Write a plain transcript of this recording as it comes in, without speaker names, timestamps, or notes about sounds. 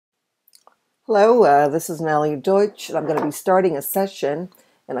Hello, this is Nellie Deutsch, and I'm going to be starting a session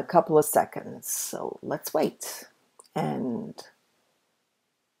in a couple of seconds. So let's wait. And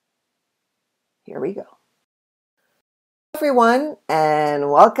here we go. Everyone,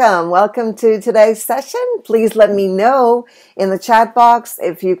 and welcome. Welcome to today's session. Please let me know in the chat box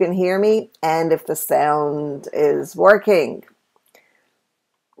if you can hear me and if the sound is working.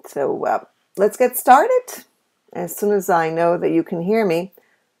 So let's get started. As soon as I know that you can hear me,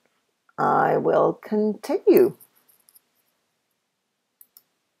 I will continue.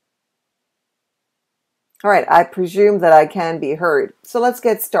 All right, I presume that I can be heard. So let's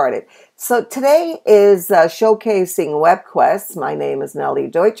get started. So today is showcasing WebQuests. My name is Nellie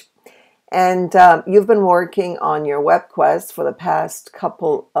Deutsch, and you've been working on your WebQuest for the past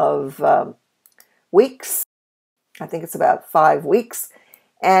couple of weeks. I think it's about 5 weeks.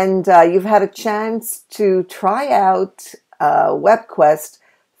 And you've had a chance to try out WebQuest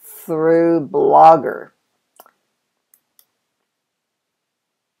through Blogger.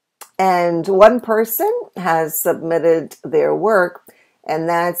 And one person has submitted their work, and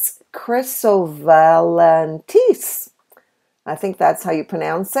that's Chrysovalentis. I think that's how you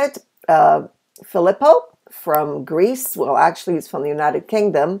pronounce it. Filippo from Greece. Well, actually, he's from the United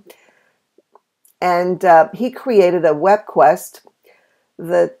Kingdom. And he created a WebQuest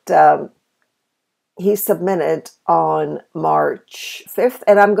that he submitted on March 5th.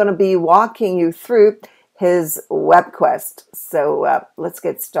 And I'm going to be walking you through his WebQuest. So let's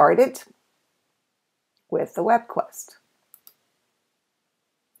get started with the WebQuest.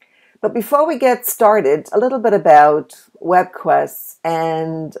 But before we get started, a little bit about WebQuests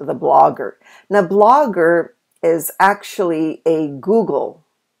and the Blogger. Now, Blogger is actually a Google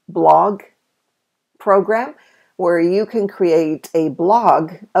blog program where you can create a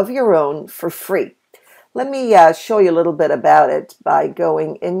blog of your own for free. Let me show you a little bit about it by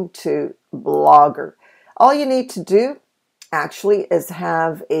going into Blogger. All you need to do actually is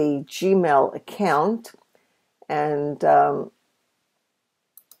have a Gmail account, and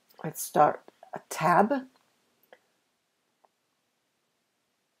let's start a tab.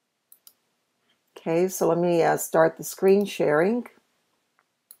 Okay, so let me start the screen sharing.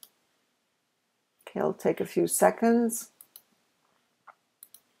 Okay, it'll take a few seconds.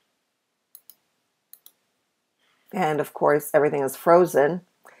 And of course, everything is frozen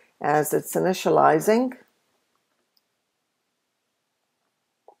as it's initializing.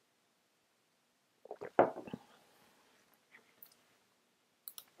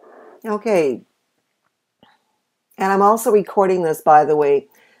 Okay, and I'm also recording this, by the way,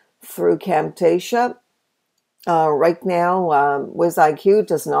 through Camtasia. Right now, WizIQ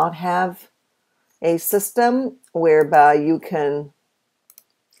does not have a system whereby you can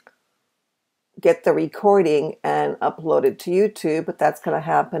get the recording and upload it to YouTube, but that's going to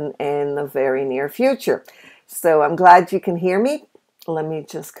happen in the very near future. So I'm glad you can hear me. Let me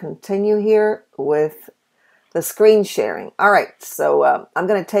just continue here with the screen sharing. All right, so I'm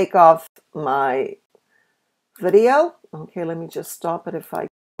going to take off my video. Okay, let me just stop it if I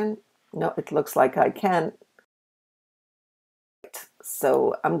can. No, it looks like I can.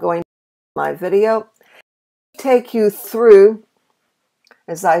 So I'm going to my video. Take you through,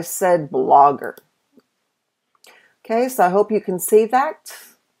 as I said, Blogger. Okay, so I hope you can see that.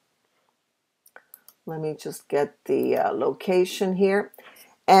 Let me just get the location here.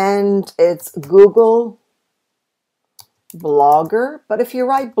 And it's Google Blogger, but if you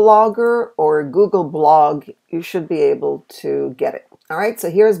write Blogger or Google Blog, you should be able to get it. All right,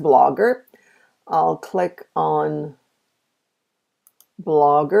 so here's Blogger. I'll click on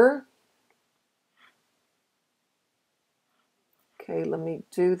Blogger. Okay, let me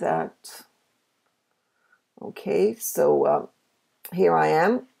do that. Okay, so here I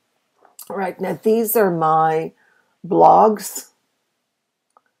am. All right, now these are my blogs.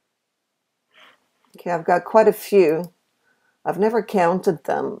 Okay, I've got quite a few. I've never counted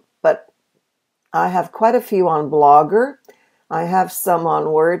them, but I have quite a few on Blogger. I have some on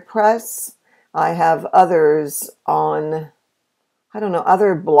WordPress. I have others on, I don't know,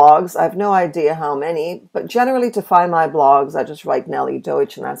 other blogs. I have no idea how many, but generally to find my blogs, I just write Nellie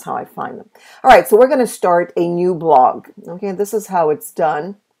Deutsch, and that's how I find them. All right, so we're going to start a new blog. Okay, this is how it's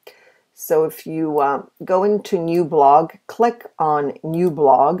done. So if you go into New Blog, click on New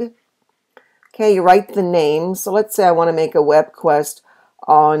Blog. Okay, you write the name. So let's say I want to make a WebQuest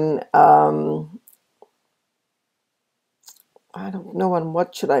on, I don't know, on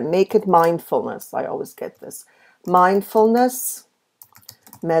what should I make it? Mindfulness. I always get this. Mindfulness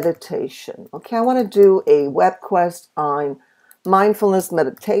meditation. Okay, I want to do a WebQuest on mindfulness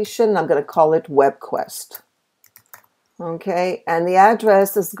meditation. I'm going to call it WebQuest. Okay, and the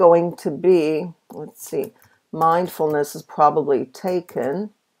address is going to be, let's see, mindfulness is probably taken.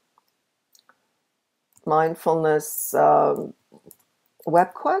 Mindfulness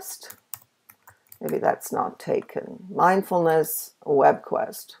WebQuest? Maybe that's not taken. Mindfulness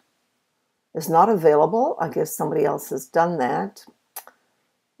WebQuest is not available. I guess somebody else has done that.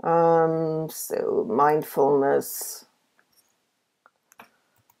 So mindfulness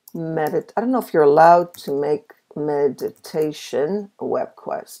I don't know if you're allowed to make meditation a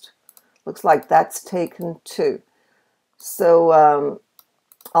WebQuest. Looks like that's taken too. So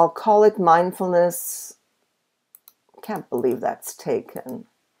I'll call it mindfulness. Can't believe that's taken.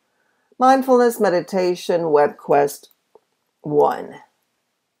 Mindfulness meditation WebQuest 1.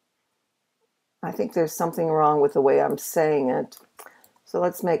 I think there's something wrong with the way I'm saying it. So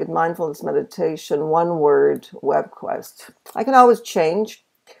let's make it mindfulness meditation, one word, WebQuest. I can always change.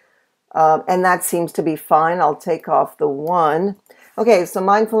 And that seems to be fine. I'll take off the 1. Okay, so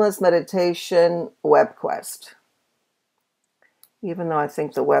mindfulness meditation WebQuest. Even though I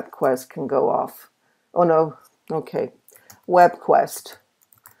think the WebQuest can go off. Oh no, okay. WebQuest.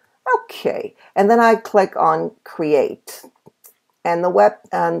 Okay, and then I click on create. And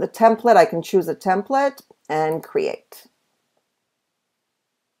the template, I can choose a template and create.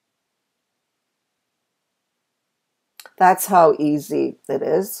 That's how easy it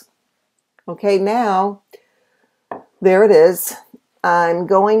is. Okay, now, there it is. I'm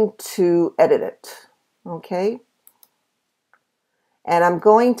going to edit it, okay? And I'm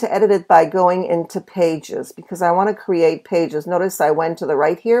going to edit it by going into pages because I want to create pages. Notice I went to the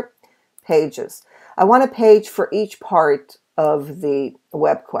right here, pages. I want a page for each part of the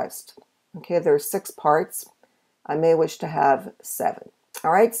WebQuest. Okay, there's 6 parts. I may wish to have 7.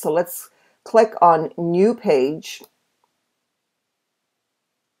 All right, so let's click on New Page.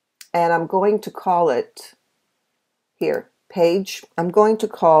 And I'm going to call it, here, Page. I'm going to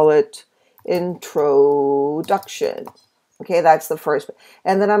call it Introduction. Okay, that's the first.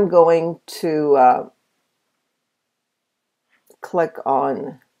 And then I'm going to click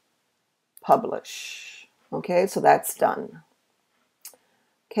on Publish. Okay, so that's done.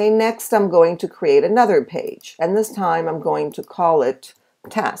 Okay, next I'm going to create another page. And this time I'm going to call it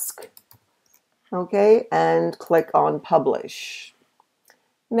Task. Okay, and click on Publish.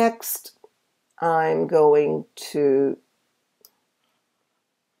 Next, I'm going to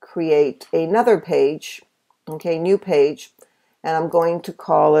create another page, okay, new page, and I'm going to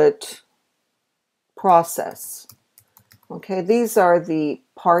call it Process. Okay, these are the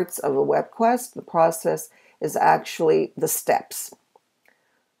parts of a WebQuest. The process is actually the steps.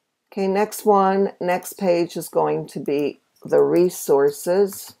 Okay, next page is going to be the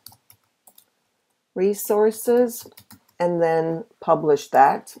resources, and then publish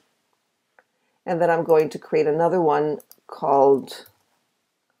that. And then I'm going to create another one called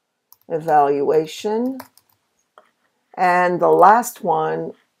Evaluation. And the last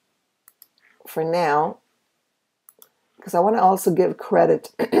one for now, because I want to also give credit,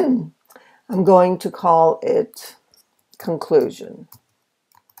 I'm going to call it Conclusion.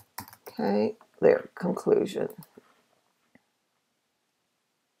 Okay, there, Conclusion.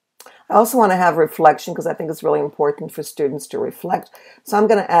 I also want to have reflection because I think it's really important for students to reflect. So I'm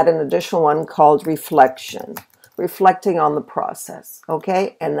going to add an additional one called Reflection, reflecting on the process.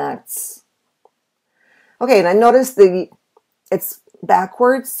 Okay, and that's okay. And I noticed it's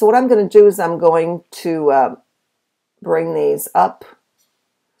backwards. So what I'm going to do is I'm going to bring these up.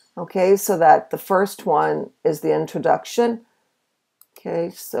 Okay, so that the first one is the introduction. Okay,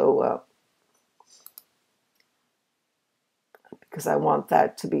 so because I want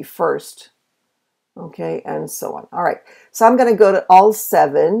that to be first. Okay, and so on. All right, so I'm going to go to all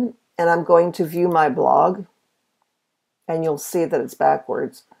 7 and I'm going to view my blog and you'll see that it's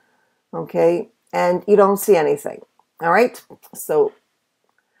backwards. Okay, and you don't see anything. All right, so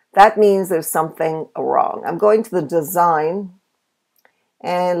that means there's something wrong. I'm going to the design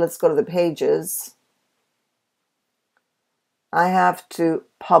and let's go to the pages. I have to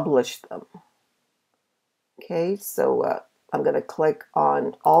publish them. Okay, so I'm going to click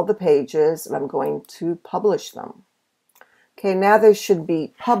on all the pages and I'm going to publish them. Okay, now they should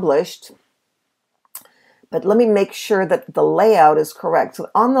be published, but let me make sure that the layout is correct. So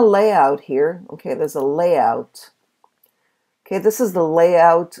on the layout here, okay, there's a layout. Okay, this is the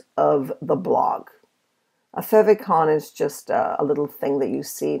layout of the blog. A favicon is just a little thing that you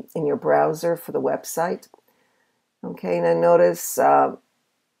see in your browser for the website. Okay, now notice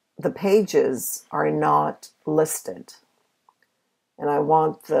the pages are not listed. And I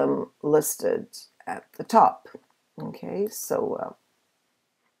want them listed at the top. Okay, so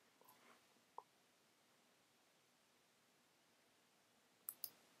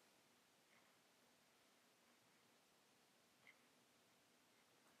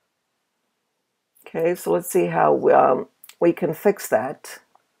Okay, so let's see how we can fix that.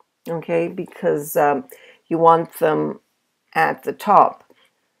 Okay, because you want them at the top.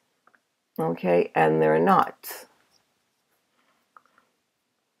 Okay, and they're not.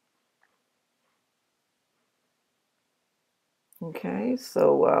 Okay,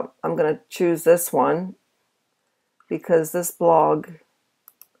 so I'm going to choose this one because this blog,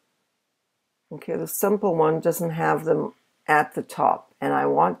 okay, the simple one doesn't have them at the top, and I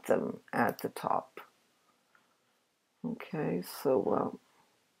want them at the top. Okay, so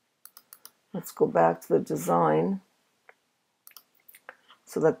let's go back to the design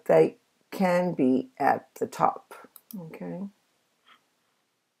so that they can be at the top. Okay.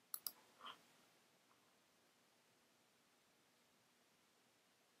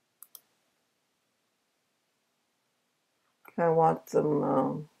 I want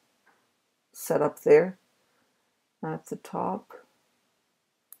them set up there at the top.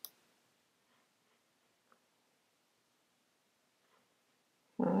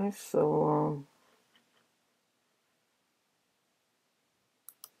 All right, so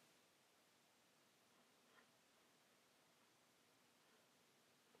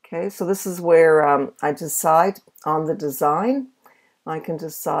okay, so this is where I decide on the design. I can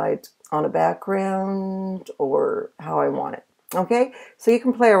decide on a background or how I want it. Okay, so you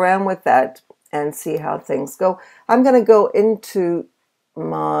can play around with that and see how things go. I'm going to go into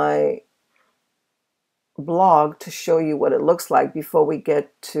my blog to show you what it looks like before we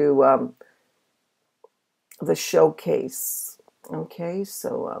get to the showcase. Okay,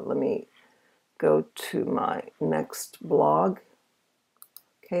 so let me go to my next blog.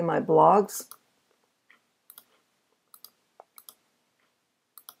 Okay, my blogs.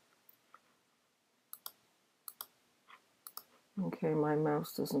 Okay, my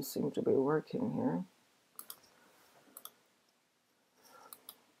mouse doesn't seem to be working here.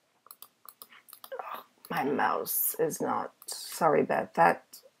 My mouse is not, sorry about that.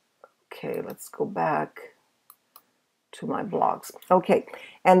 Okay, let's go back to my blogs. Okay,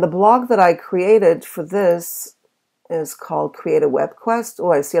 and the blog that I created for this is called Create a WebQuest.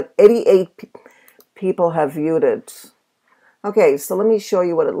 Oh, I see 88 people have viewed it. Okay, so let me show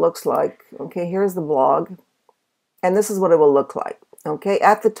you what it looks like. Okay, here's the blog, and this is what it will look like. Okay,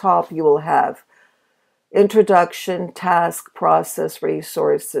 at the top you will have introduction, task, process,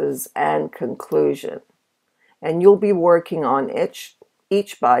 resources, and conclusion. And you'll be working on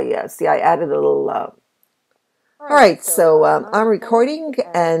each by, see, I added a little, all right, so I'm recording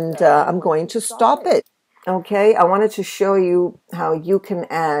and I'm going to stop it. Okay, I wanted to show you how you can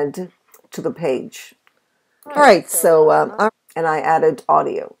add to the page. All right, so and I added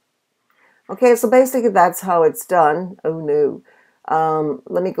audio. Okay, so basically that's how it's done. Oh no.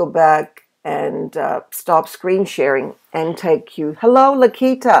 Let me go back and stop screen sharing and take you. Hello,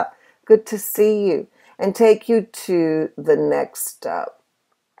 Lakita. Good to see you. And take you to the next step.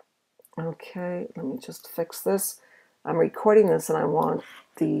 Okay, let me just fix this. I'm recording this and I want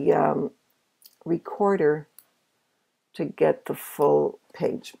the recorder to get the full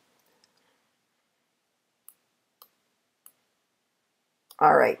page.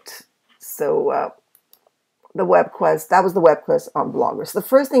 All right, so the WebQuest, that was the WebQuest on Blogger. So the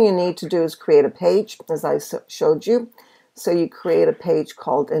first thing you need to do is create a page, as I showed you. So you create a page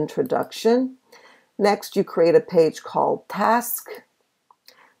called Introduction. Next, you create a page called Task.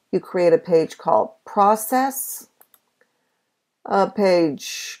 You create a page called Process. A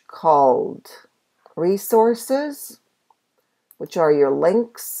page called Resources, which are your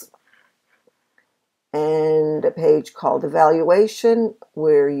links. And a page called Evaluation,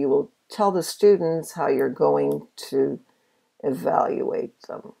 where you will tell the students how you're going to evaluate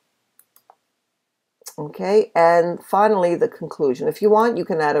them. Okay, and finally the conclusion. If you want, you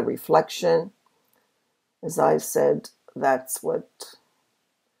can add a reflection. As I said, that's what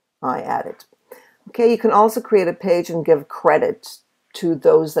I added. Okay, you can also create a page and give credit to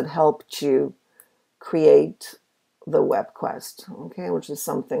those that helped you create the WebQuest, okay, which is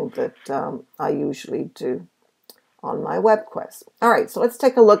something that I usually do on my WebQuest. All right, so let's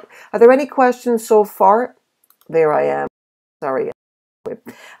take a look. Are there any questions so far? There I am. Sorry.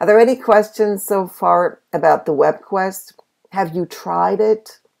 Are there any questions so far about the WebQuest? Have you tried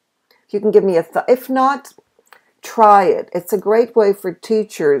it? You can give me a if not, try it. It's a great way for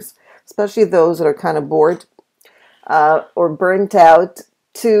teachers, especially those that are kind of bored or burnt out,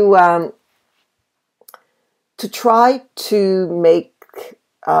 to try to make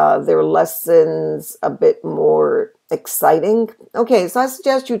their lessons a bit more exciting. Okay, so I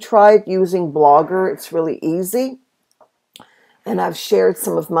suggest you try it using Blogger. It's really easy. And I've shared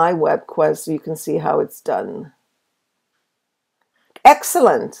some of my WebQuests so you can see how it's done.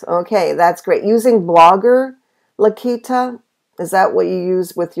 Excellent. Okay, that's great. Using Blogger, Lakita, is that what you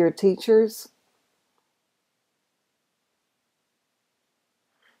use with your teachers?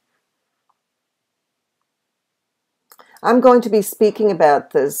 I'm going to be speaking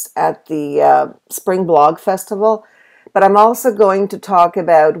about this at the Spring Blog Festival, but I'm also going to talk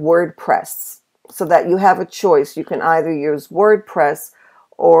about WordPress so that you have a choice. You can either use WordPress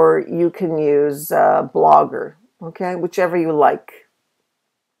or you can use Blogger, okay, whichever you like.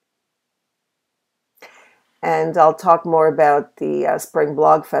 And I'll talk more about the Spring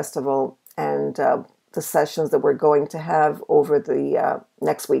Blog Festival and the sessions that we're going to have over the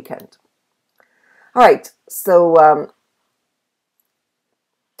next weekend. All right, so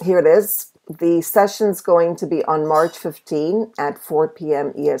here it is. The session's going to be on March 15 at 4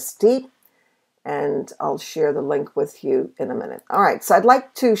 p.m. EST, and I'll share the link with you in a minute. All right, so I'd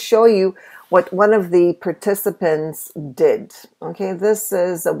like to show you what one of the participants did. Okay, this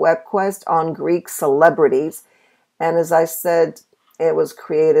is a web quest on Greek celebrities, and as I said, it was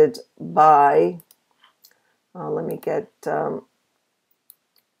created by, let me get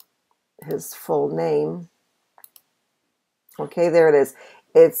his full name. Okay, there it is.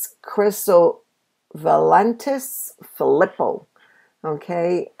 It's Chrysovalantis Filippo.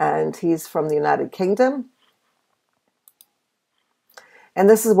 Okay, and he's from the United Kingdom. And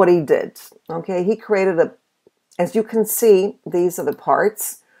this is what he did. Okay, he created a, as you can see, these are the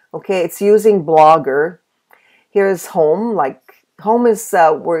parts. Okay, it's using Blogger. Here's home. Like home is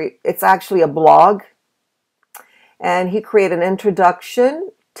where it's actually a blog. And he created an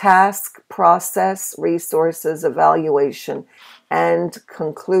introduction, task, process, resources, evaluation, and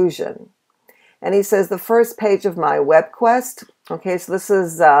conclusion. And he says the first page of my web quest. Okay, so this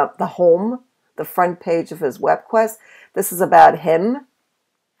is the home, the front page of his web quest. This is about him.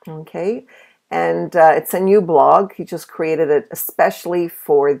 Okay, and it's a new blog. He just created it especially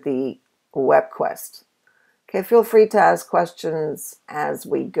for the web quest. Okay, feel free to ask questions as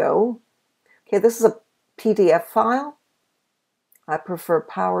we go. Okay, this is a PDF file. I prefer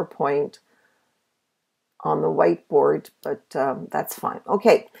PowerPoint on the whiteboard, but that's fine.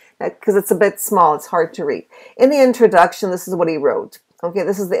 Okay, because it's a bit small, it's hard to read. In the introduction, this is what he wrote. Okay,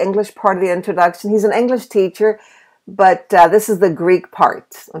 this is the English part of the introduction. He's an English teacher, but this is the Greek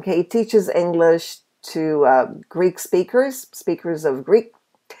part. Okay, he teaches English to Greek speakers of Greek.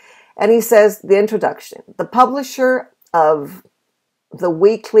 And he says, the introduction, the publisher of the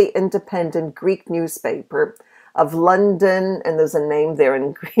weekly independent Greek newspaper of London, and there's a name there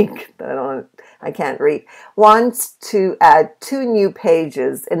in Greek that I can't read, wants to add 2 new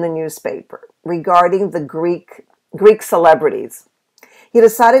pages in the newspaper regarding the Greek celebrities. He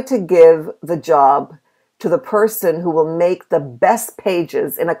decided to give the job to the person who will make the best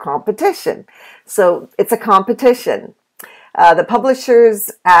pages in a competition. So it's a competition. The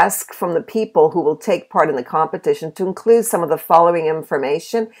publishers ask from the people who will take part in the competition to include some of the following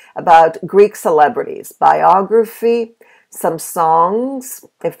information about Greek celebrities: biography, some songs,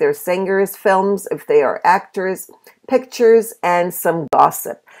 if they're singers, films, if they are actors, pictures, and some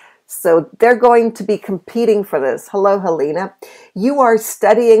gossip. So they're going to be competing for this. Hello, Helena. You are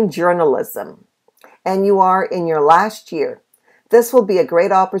studying journalism and you are in your last year. This will be a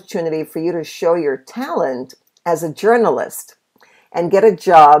great opportunity for you to show your talent as a journalist and get a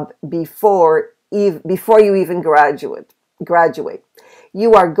job before you even graduate.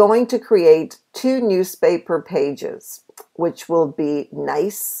 You are going to create 2 newspaper pages, which will be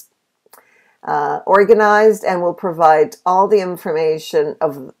nice, organized, and will provide all the information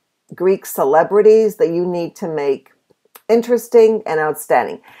of Greek celebrities that you need to make interesting and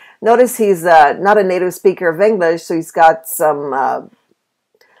outstanding. Notice he's not a native speaker of English, so he's got some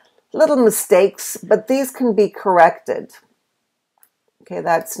little mistakes, but these can be corrected. Okay,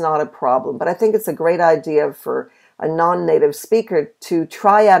 that's not a problem. But I think it's a great idea for a non-native speaker to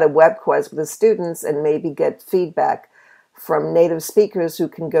try out a web quest with the students and maybe get feedback from native speakers who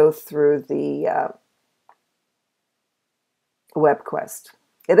can go through the web quest.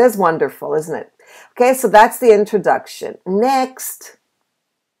 It is wonderful, isn't it? Okay, so that's the introduction. Next,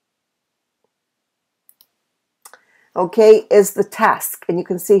 okay, is the task. And you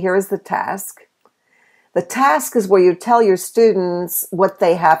can see here is the task. The task is where you tell your students what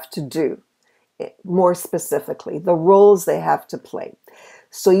they have to do, more specifically, the roles they have to play.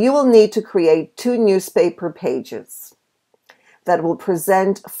 So you will need to create 2 newspaper pages that will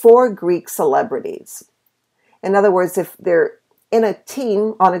present 4 Greek celebrities. In other words, if they're on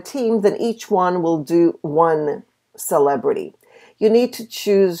a team, then each one will do 1 celebrity. You need to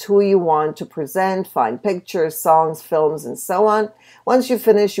choose who you want to present, find pictures, songs, films, and so on. Once you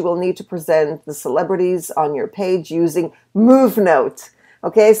finish, you will need to present the celebrities on your page using MoveNote.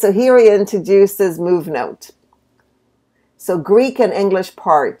 Okay, so here he introduces MoveNote. So Greek and English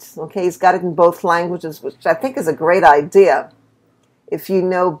part. Okay, he's got it in both languages, which I think is a great idea if you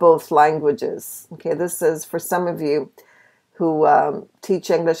know both languages. Okay, this is for some of you who teach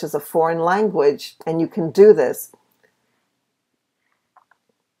English as a foreign language, and you can do this.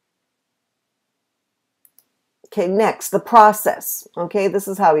 Okay, next, the process. Okay, this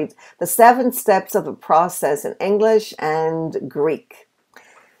is how the 7 steps of a process in English and Greek.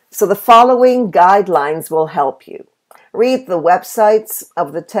 So the following guidelines will help you. Read the websites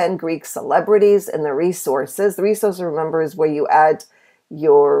of the 10 Greek celebrities and the resources. The resources, remember, is where you add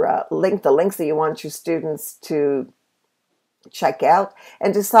your the links that you want your students to check out,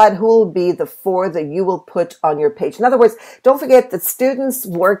 and decide who will be the 4 that you will put on your page. In other words, don't forget that students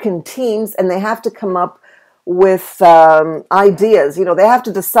work in teams and they have to come up with ideas. You know, they have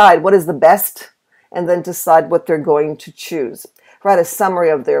to decide what is the best and then decide what they're going to choose. Write a summary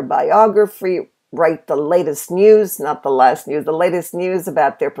of their biography, write the latest news, not the last news, the latest news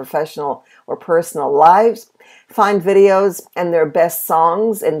about their professional or personal lives. Find videos and their best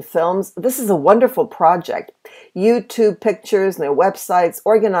songs and films. This is a wonderful project. YouTube pictures and their websites.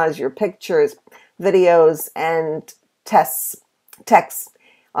 Organize your pictures, videos, and texts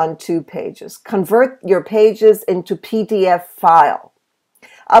on 2 pages. Convert your pages into PDF file.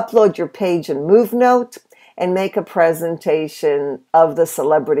 Upload your page in MoveNote and make a presentation of the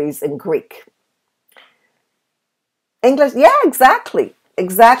celebrities in Greek. English, yeah, exactly.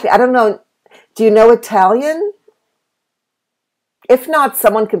 I don't know. Do you know Italian? If not,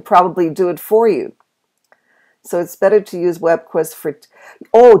 someone can probably do it for you. So it's better to use WebQuests for,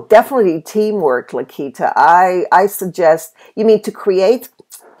 definitely teamwork, Lakita. I suggest, you mean to create?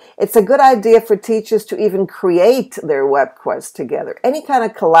 It's a good idea for teachers to even create their WebQuests together. Any kind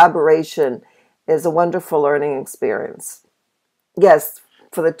of collaboration is a wonderful learning experience. Yes,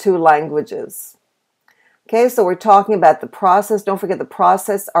 for the 2 languages. Okay, so we're talking about the process. Don't forget the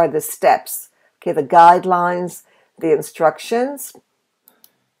process are the steps. Okay, the guidelines, the instructions,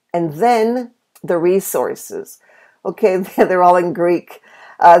 and then the resources. Okay, they're all in Greek.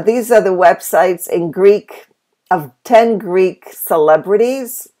 These are the websites in Greek of 10 Greek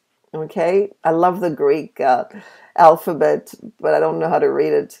celebrities. Okay, I love the Greek alphabet, but I don't know how to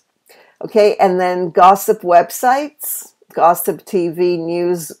read it. Okay, and then gossip websites, gossip TV,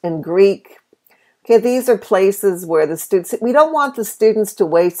 news in Greek. Okay, these are places where the students, we don't want the students to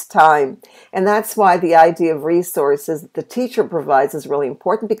waste time. And that's why the idea of resources that the teacher provides is really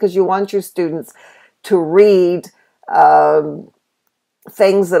important, because you want your students to read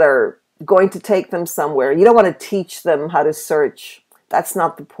things that are going to take them somewhere. You don't want to teach them how to search. That's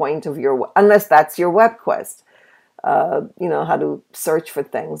not the point of unless that's your WebQuest. You know, how to search for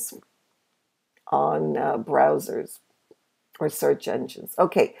things on browsers or search engines.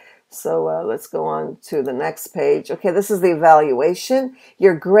 Okay. So let's go on to the next page. Okay, this is the evaluation.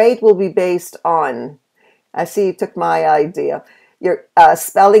 Your grade will be based on, I see you took my idea, your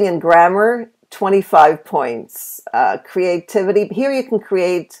spelling and grammar, 25 points. Creativity, here you can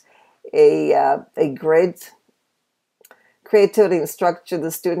create a grid. Creativity and structure, the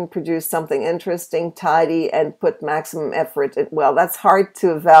student produced something interesting, tidy, and put maximum effort in. Well, that's hard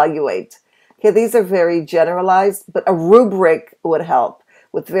to evaluate. Okay, these are very generalized, but a rubric would help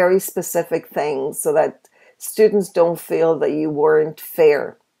with very specific things so that students don't feel that you weren't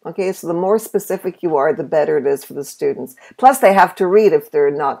fair. Okay, so the more specific you are, the better it is for the students. Plus, they have to read if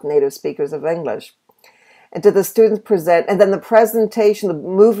they're not native speakers of English. And to the students present, and then the presentation, the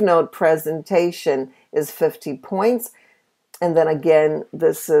MoveNote presentation is 50 points. And then again,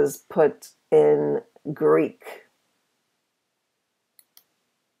 this is put in Greek.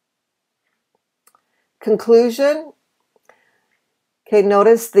 Conclusion. Okay,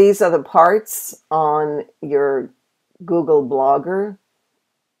 notice these are the parts on your Google Blogger.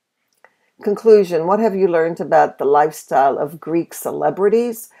 Conclusion, what have you learned about the lifestyle of Greek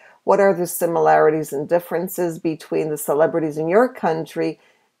celebrities? What are the similarities and differences between the celebrities in your country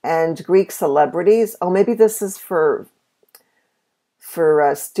and Greek celebrities? Oh, maybe this is for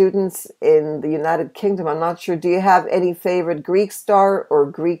students in the United Kingdom. I'm not sure. Do you have any favorite Greek star or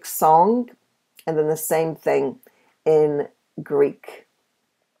Greek song? And then the same thing in Greek.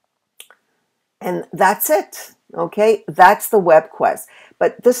 And that's it. Okay, that's the WebQuest.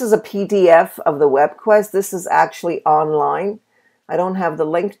 But this is a PDF of the WebQuest. This is actually online. I don't have the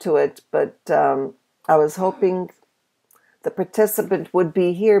link to it, but I was hoping the participant would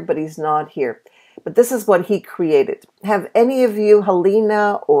be here, but he's not here. but this is what he created. Have any of you,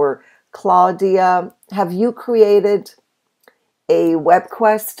 Helena or Claudia, have you created a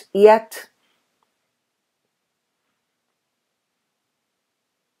WebQuest yet?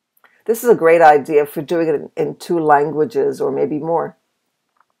 This is a great idea for doing it in 2 languages or maybe more.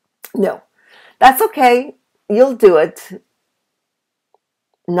 No, that's okay. You'll do it.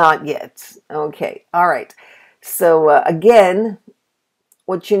 Not yet. Okay. All right. So again,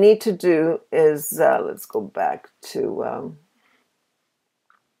 what you need to do is let's go back to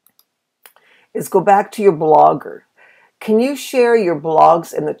your blogger. Can you share your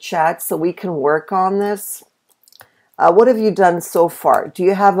blogs in the chat so we can work on this? What have you done so far? Do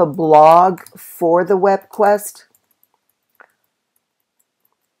you have a blog for the WebQuest?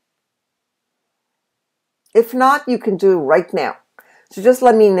 If not, you can do it right now. So just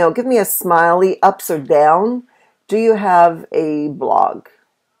let me know. Give me a smiley, ups or down. Do you have a blog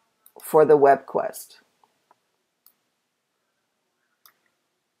for the WebQuest?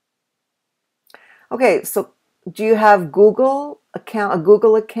 Okay, so do you have a Google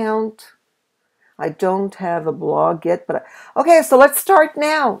account? I don't have a blog yet, but okay, so let's start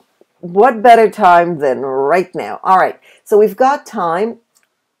now. What better time than right now? All right, so we've got time.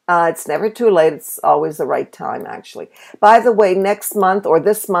 It's never too late. It's always the right time, actually. By the way, next month or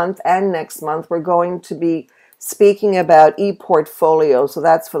this month and next month, we're going to be speaking about ePortfolio. So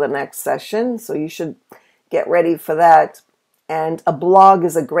that's for the next session. So you should get ready for that. And a blog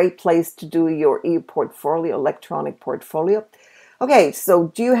is a great place to do your ePortfolio, electronic portfolio. Okay, so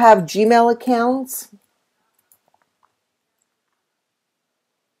do you have Gmail accounts?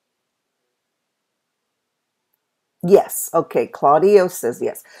 Yes. Okay, Claudio says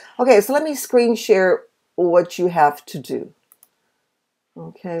yes. Okay, so let me screen share what you have to do.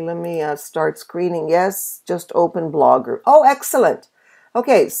 Okay, let me start screening. Yes, just open Blogger. Oh, excellent.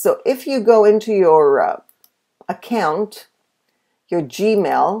 Okay, so if you go into your account, your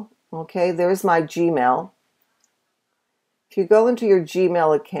Gmail, okay, there's my Gmail. If you go into your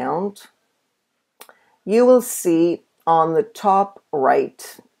Gmail account, you will see on the top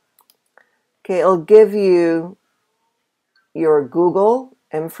right, okay, it'll give you your Google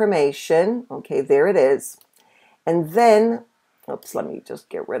information. Okay, there it is. And then, oops, let me just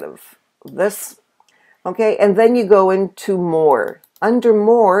get rid of this. Okay, and then you go into More. Under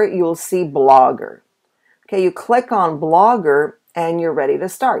More, you'll see Blogger. Okay, you click on Blogger and you're ready to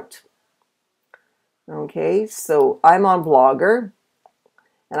start. Okay, so I'm on Blogger,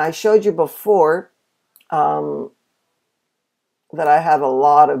 and I showed you before that I have a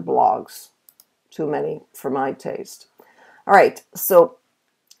lot of blogs, too many for my taste. All right, so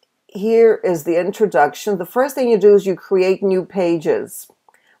here is the introduction. The first thing you do is you create new pages,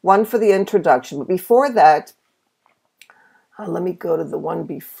 one for the introduction. But before that, let me go to the one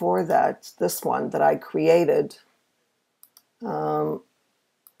before that, this one that I created.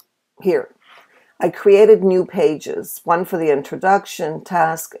 Here, I created new pages, one for the introduction,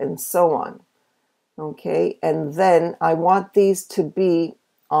 task, and so on. Okay, and then I want these to be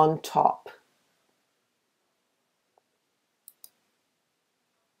on top.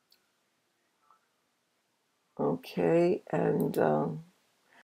 Okay, and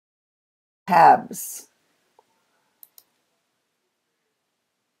tabs.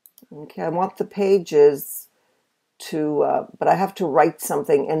 Okay, I want the pages to, but I have to write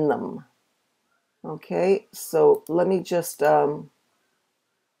something in them. Okay, so let me just, okay,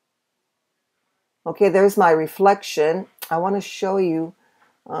 there's my reflection. I want to show you,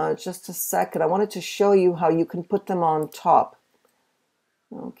 just a second, I wanted to show you how you can put them on top.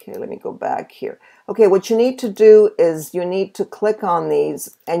 Okay, let me go back here. Okay, what you need to do is you need to click on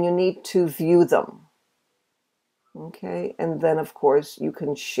these and you need to view them. Okay, and then of course you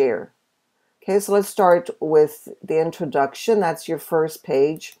can share. Okay, so let's start with the introduction. That's your first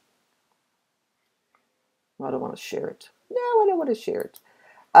page. I don't want to share it. No, I don't want to share it.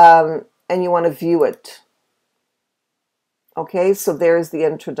 And you want to view it. Okay, so there's the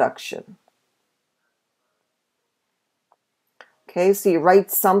introduction. Okay, so you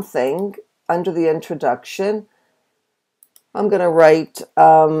write something under the introduction. I'm going to write,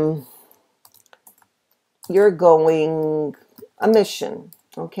 you're going, a mission.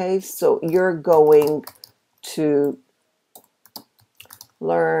 Okay, so you're going to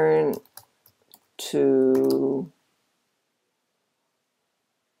learn to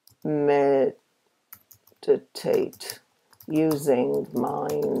meditate using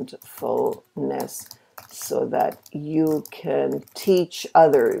mindfulness so that you can teach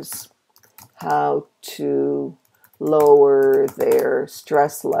others how to lower their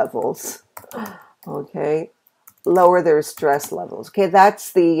stress levels. Okay, lower their stress levels. Okay,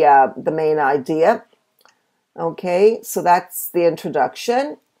 that's the main idea. Okay, so that's the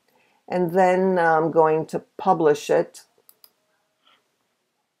introduction. And then I'm going to publish it.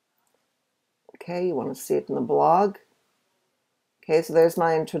 Okay, you want to see it in the blog. Okay, so there's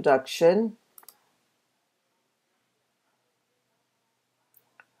my introduction.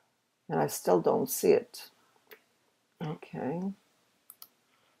 And I still don't see it. Okay.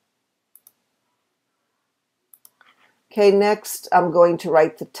 Okay, next I'm going to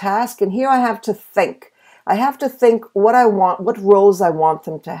write the task. And here I have to think. I have to think what I want, what roles I want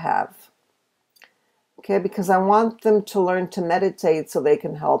them to have. Okay, because I want them to learn to meditate so they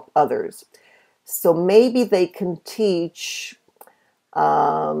can help others. So maybe they can teach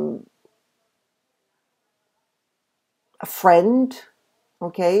a friend.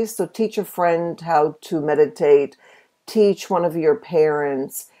 Okay, so teach a friend how to meditate, teach one of your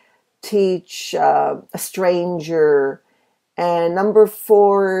parents, teach a stranger, and number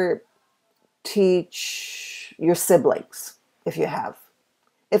 4, teach your siblings if you have.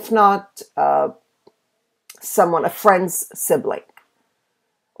 If not, someone, a friend's sibling,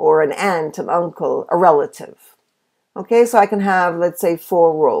 or an aunt, an uncle, a relative. Okay, so I can have, let's say,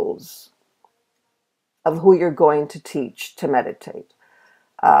 4 roles of who you're going to teach to meditate.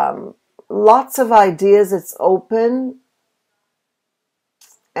 Lots of ideas, it's open,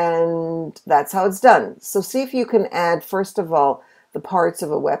 and that's how it's done. So see if you can add, first of all, the parts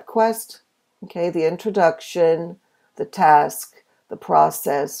of a WebQuest, okay, the introduction, the task, the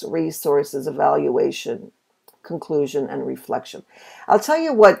process, resources, evaluation, conclusion, and reflection. I'll tell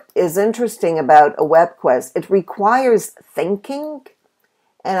you what is interesting about a WebQuest. It requires thinking,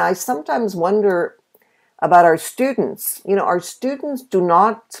 and I sometimes wonder about our students. You know, our students do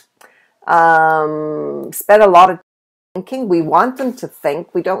not spend a lot of thinking. We want them to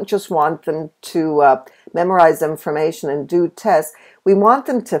think. We don't just want them to memorize information and do tests. We want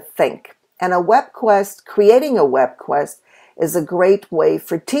them to think. And a WebQuest, creating a WebQuest, is a great way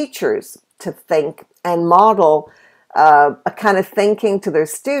for teachers to think and model a kind of thinking to their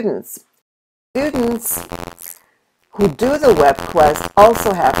students. Students who do the WebQuest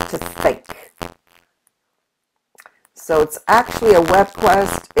also have to think. So it's actually a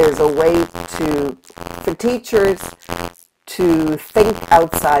WebQuest is a way for teachers to think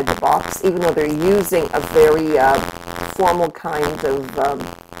outside the box, even though they're using a very formal kind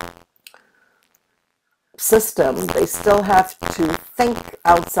of system. They still have to think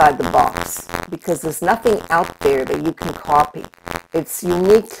outside the box because there's nothing out there that you can copy. It's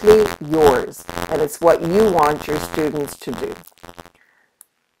uniquely yours, and it's what you want your students to do.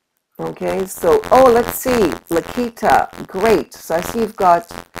 Okay, so, let's see, Lakita, great. So I see you've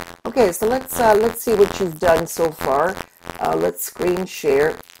got, okay, so let's see what you've done so far. Let's screen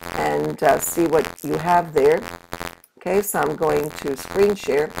share and see what you have there. Okay, so I'm going to screen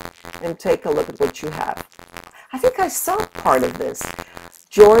share and take a look at what you have. I think I saw part of this.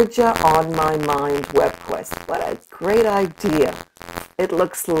 Georgia on My Mind WebQuest. What a great idea. It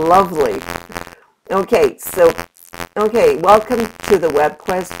looks lovely. Okay, so, welcome to the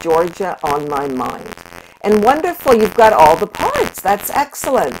WebQuest, Georgia on My Mind. And wonderful, you've got all the parts. That's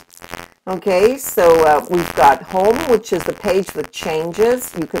excellent. Okay, so we've got home, which is the page that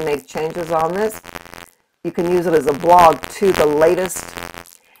changes. You can make changes on this. You can use it as a blog to the latest.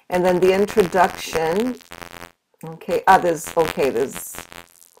 And then the introduction. Okay,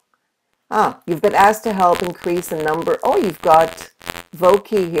 you've been asked to help increase the number. Oh, you've got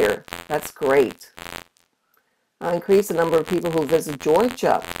Voki here. That's great. Increase the number of people who visit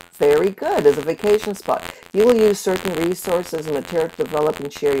Georgia. Very good, as a vacation spot. You will use certain resources and material to develop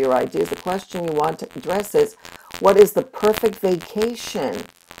and share your ideas. The question you want to address is, what is the perfect vacation?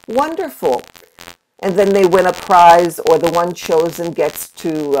 Wonderful. And then they win a prize, or the one chosen gets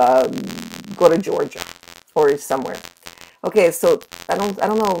to go to Georgia or somewhere. Okay, so I don't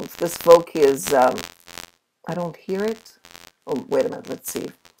know if this Voki is, I don't hear it. Oh, wait a minute, let's see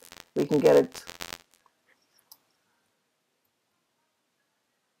if we can get it.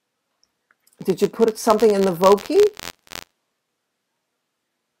 Did you put something in the Voki?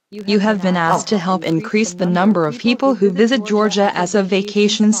 You have been asked to help increase the number of people who visit Georgia as a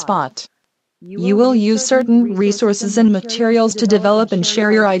vacation spot. You will use certain resources and materials to develop and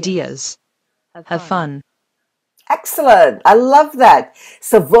share your ideas. Have fun. Excellent. I love that.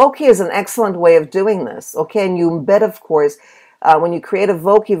 So Voki is an excellent way of doing this. Okay, and you embed, of course, when you create a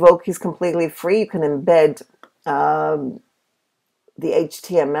Voki, Voki is completely free. You can embed the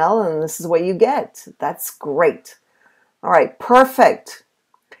HTML, and this is what you get. That's great. All right, perfect.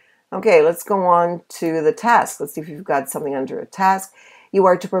 Okay, let's go on to the task. Let's see if you've got something under a task. You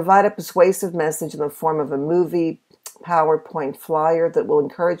are to provide a persuasive message in the form of a movie, PowerPoint flyer that will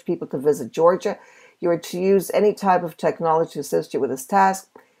encourage people to visit Georgia. You are to use any type of technology to assist you with this task.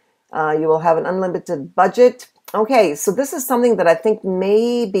 You will have an unlimited budget. Okay, so this is something that I think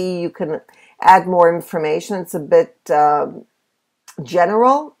maybe you can add more information. It's a bit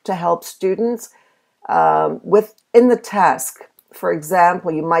general to help students within the task. For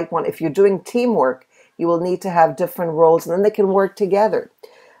example, you might want, if you're doing teamwork, you will need to have different roles, and then they can work together.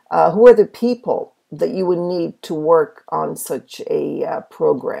 Who are the people that you would need to work on such a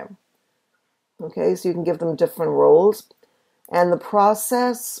program? Okay, so you can give them different roles. And the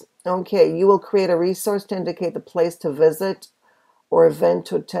process, okay, you will create a resource to indicate the place to visit or event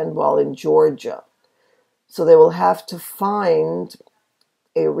to attend while in Georgia. So they will have to find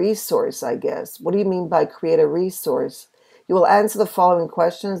a resource, I guess. What do you mean by create a resource? You will answer the following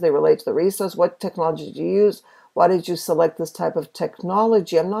questions. They relate to the resource. What technology did you use? Why did you select this type of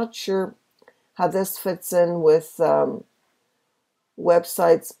technology? I'm not sure how this fits in with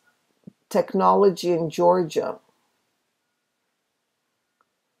websites, technology in Georgia.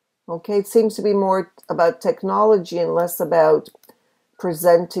 Okay, it seems to be more about technology and less about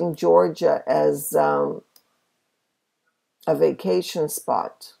presenting Georgia as a vacation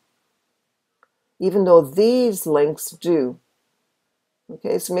spot, even though these links do.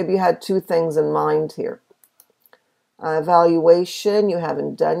 Okay, so maybe you had two things in mind here. Evaluation, you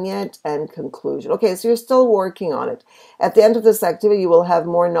haven't done yet, and conclusion. Okay, so you're still working on it. At the end of this activity, you will have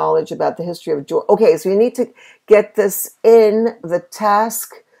more knowledge about the history of Georgia. Okay, so you need to get this in the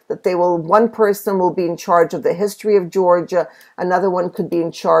task that they will, one person will be in charge of the history of Georgia, another one could be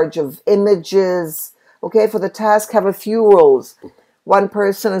in charge of images. Okay, for the task, have a few roles. One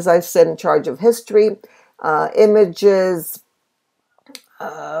person, as I said, in charge of history, images,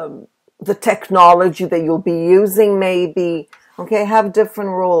 the technology that you'll be using maybe. Okay, have different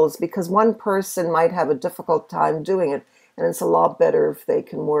roles because one person might have a difficult time doing it, and it's a lot better if they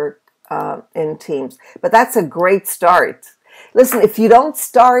can work in teams. But that's a great start. Listen, if you don't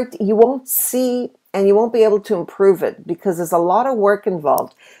start, you won't see and you won't be able to improve it because there's a lot of work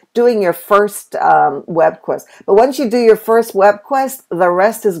involved doing your first web quest. But once you do your first web quest, the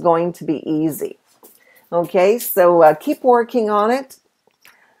rest is going to be easy. Okay, so keep working on it.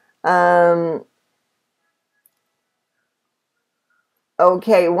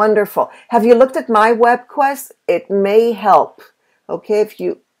 Okay, wonderful. Have you looked at my web quest? It may help. Okay, if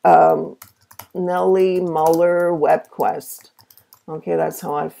you Nellie Muller web quest. Okay, that's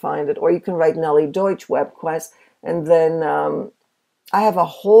how I find it. Or you can write Nellie Deutsch web quest, and then I have a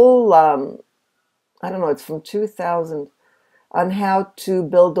whole I don't know. It's from 2000 on how to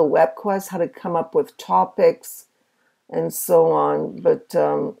build a web quest, how to come up with topics, and so on. But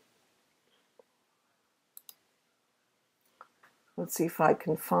let's see if I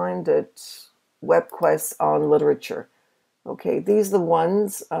can find it. Web quests on literature. Okay, these are the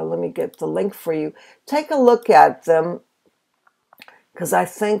ones. Let me get the link for you. Take a look at them because I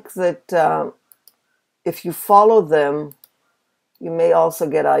think that if you follow them, you may also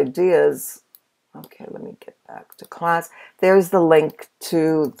get ideas. Okay, let me get back to class. There's the link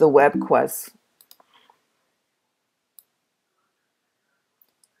to the web quest.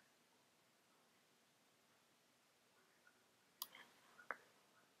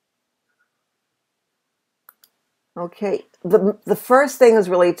 Okay, the first thing is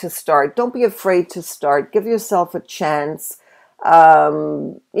really to start. Don't be afraid to start. Give yourself a chance.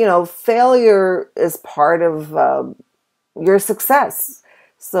 You know, failure is part of your success.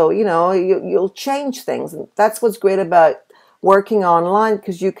 So, you know, you'll change things. And that's what's great about working online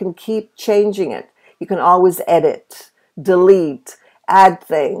because you can keep changing it. You can always edit, delete, add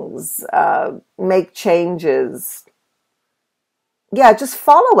things, make changes. Yeah, just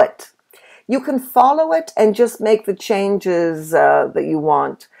follow it. You can follow it and just make the changes that you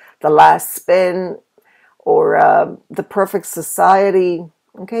want. The last spin or the perfect society.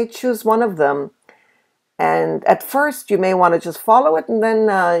 Okay, choose one of them. And at first, you may want to just follow it, and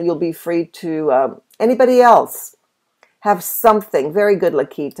then you'll be free to. Anybody else have something? Very good,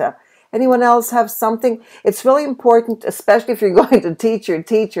 Lakita. Anyone else have something? It's really important, especially if you're going to teach your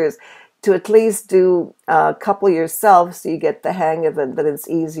teachers, to at least do a couple yourself so you get the hang of it, that it's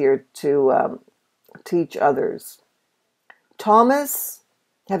easier to teach others. Thomas,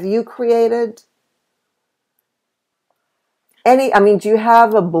 have you created any? I mean, do you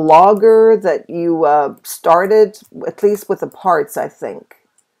have a blogger that you started, at least with the parts, I think,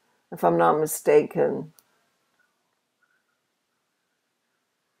 if I'm not mistaken?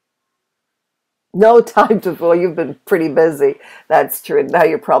 No time to fool. You've been pretty busy. That's true. Now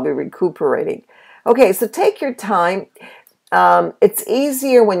you're probably recuperating. Okay, so take your time. It's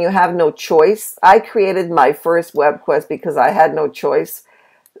easier when you have no choice. I created my first WebQuest because I had no choice.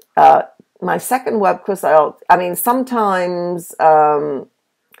 My second WebQuest, I mean, sometimes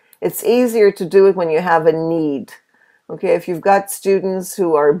it's easier to do it when you have a need. Okay, if you've got students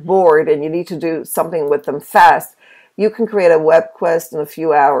who are bored and you need to do something with them fast, you can create a WebQuest in a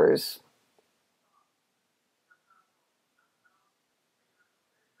few hours.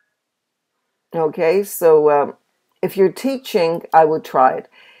 Okay, so if you're teaching, I would try it.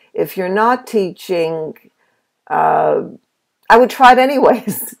 If you're not teaching, I would try it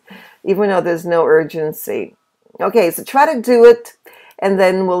anyways, even though there's no urgency. Okay, so try to do it, and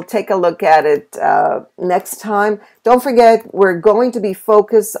then we'll take a look at it next time. Don't forget, we're going to be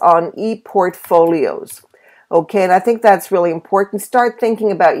focused on e-portfolios. Okay, and I think that's really important. Start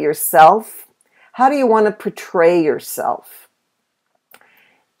thinking about yourself. How do you want to portray yourself?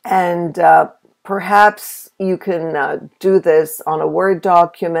 And perhaps you can do this on a Word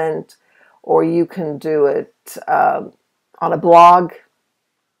document, or you can do it on a blog.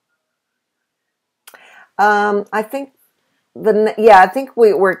 I think I think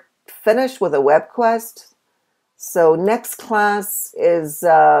we're finished with a WebQuest. So next class is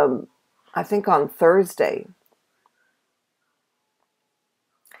I think on Thursday.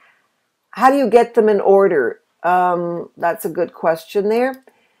 How do you get them in order? That's a good question there.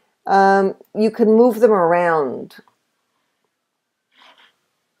 You can move them around.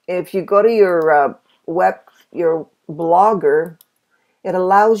 If you go to your your Blogger, it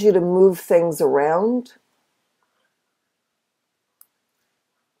allows you to move things around.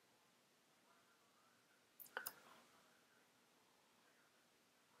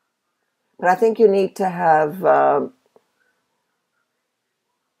 But I think you need to have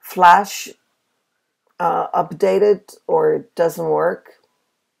Flash updated, or it doesn't work.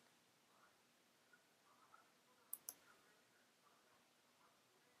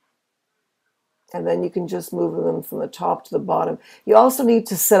 And then you can just move them from the top to the bottom. You also need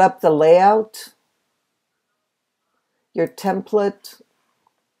to set up the layout, your template.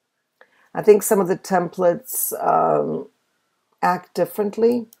 I think some of the templates act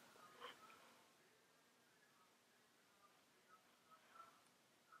differently.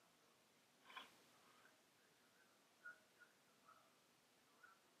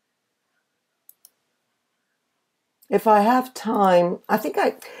 If I have time, I think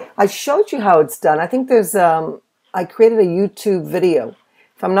I showed you how it's done. I think there's, I created a YouTube video.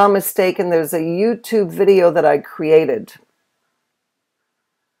 If I'm not mistaken, there's a YouTube video that I created.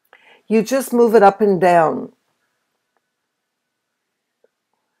 You just move it up and down.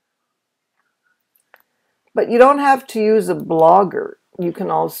 But you don't have to use a Blogger. You can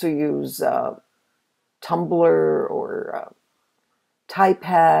also use Tumblr or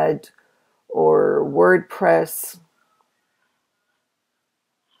Typepad or WordPress.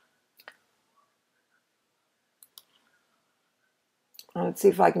 Let's see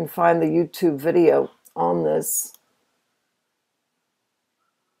if I can find the YouTube video on this.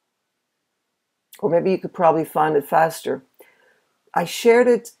 Or maybe you could probably find it faster. I shared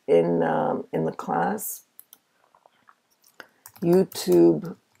it in the class.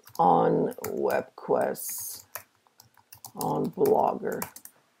 YouTube on WebQuests on Blogger.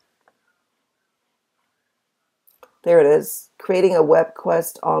 There it is, creating a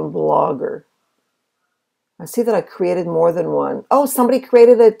WebQuest on Blogger. I see that I created more than one. Oh, somebody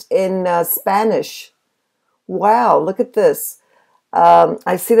created it in Spanish. Wow, look at this.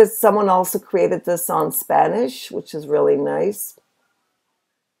 I see that someone also created this on Spanish, which is really nice.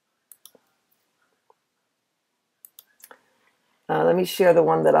 Let me share the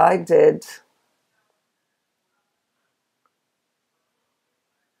one that I did.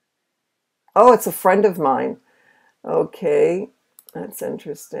 Oh, it's a friend of mine. Okay, that's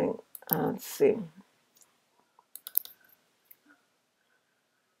interesting. Let's see.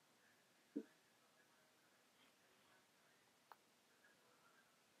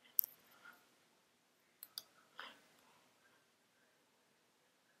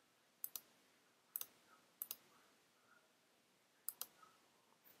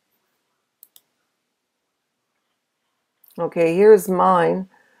 Okay, here's mine.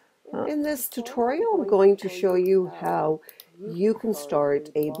 In this tutorial, I'm going to show you how you can start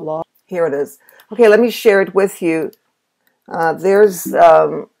a blog. Here it is. Okay, let me share it with you. There's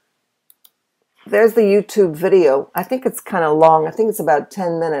the YouTube video. I think it's kind of long. I think it's about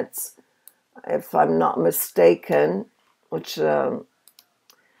 10 minutes, if I'm not mistaken, which, I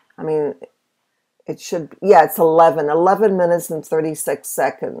mean, it should, yeah, it's 11 minutes and 36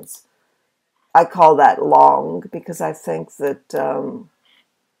 seconds. I call that long because I think that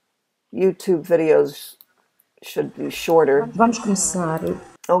YouTube videos should be shorter. Vamos começar.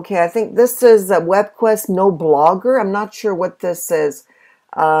 Okay, I think this is a WebQuest No Blogger. I'm not sure what this is.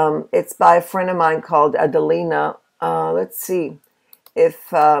 It's by a friend of mine called Adelina. Let's see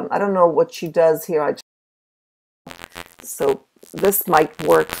if I don't know what she does here. So this might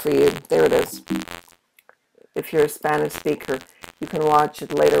work for you. There it is. If you're a Spanish speaker, you can watch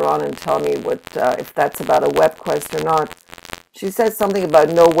it later on and tell me what if that's about a WebQuest or not. She says something about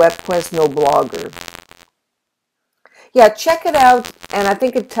no WebQuest, no blogger. Yeah, check it out, and I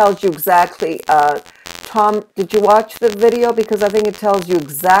think it tells you exactly. Tom, did you watch the video? Because I think it tells you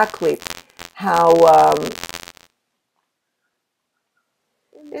exactly how.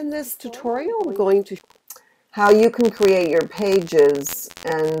 In this tutorial, I'm going to how you can create your pages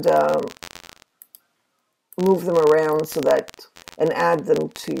and move them around so that and add them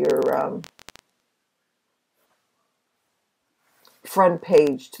to your front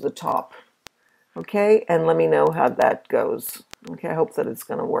page to the top. Okay, and let me know how that goes. Okay, I hope that it's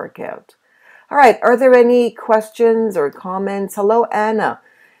going to work out. All right, are there any questions or comments? Hello, Anna.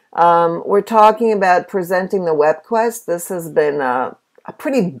 We're talking about presenting the WebQuest. This has been a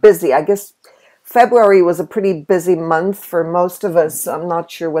pretty busy, I guess February was a pretty busy month for most of us. I'm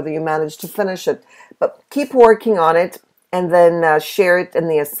not sure whether you managed to finish it, but keep working on it and then share it in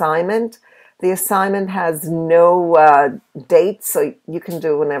the assignment. The assignment has no date, so you can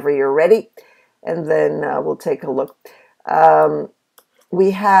do it whenever you're ready, and then we'll take a look.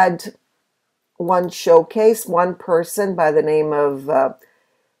 We had one showcase, one person by the name of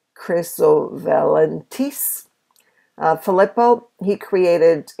Chrysovalentis Filippo. He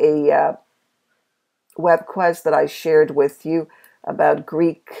created a WebQuest that I shared with you about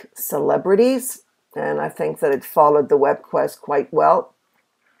Greek celebrities, and I think that it followed the WebQuest quite well.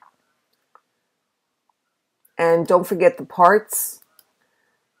 And don't forget the parts.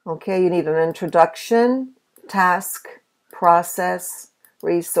 Okay, you need an introduction, task, process,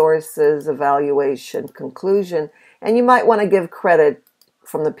 resources, evaluation, conclusion, and you might want to give credit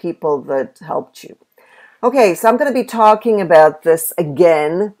from the people that helped you. Okay, so I'm going to be talking about this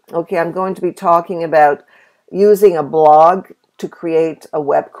again. Okay, I'm going to be talking about using a blog to create a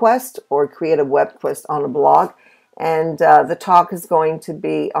WebQuest or create a WebQuest on a blog. And the talk is going to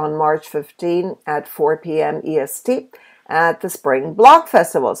be on March 15 at 4 p.m. EST at the Spring Blog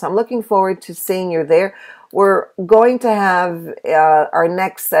Festival. So I'm looking forward to seeing you there. We're going to have our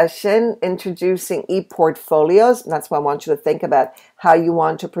next session introducing e-portfolios. That's why I want you to think about how you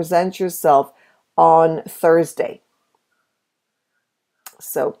want to present yourself on Thursday.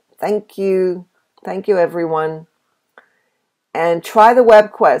 So thank you. Thank you, everyone. And try the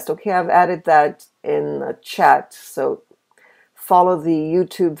WebQuest. Okay, I've added that in the chat. So follow the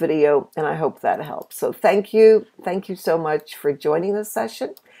YouTube video, and I hope that helps. So thank you. Thank you so much for joining this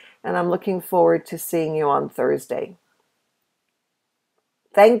session. And I'm looking forward to seeing you on Thursday.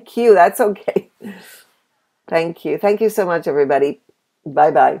 Thank you. That's okay. Thank you. Thank you so much, everybody.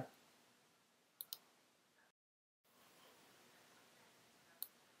 Bye-bye.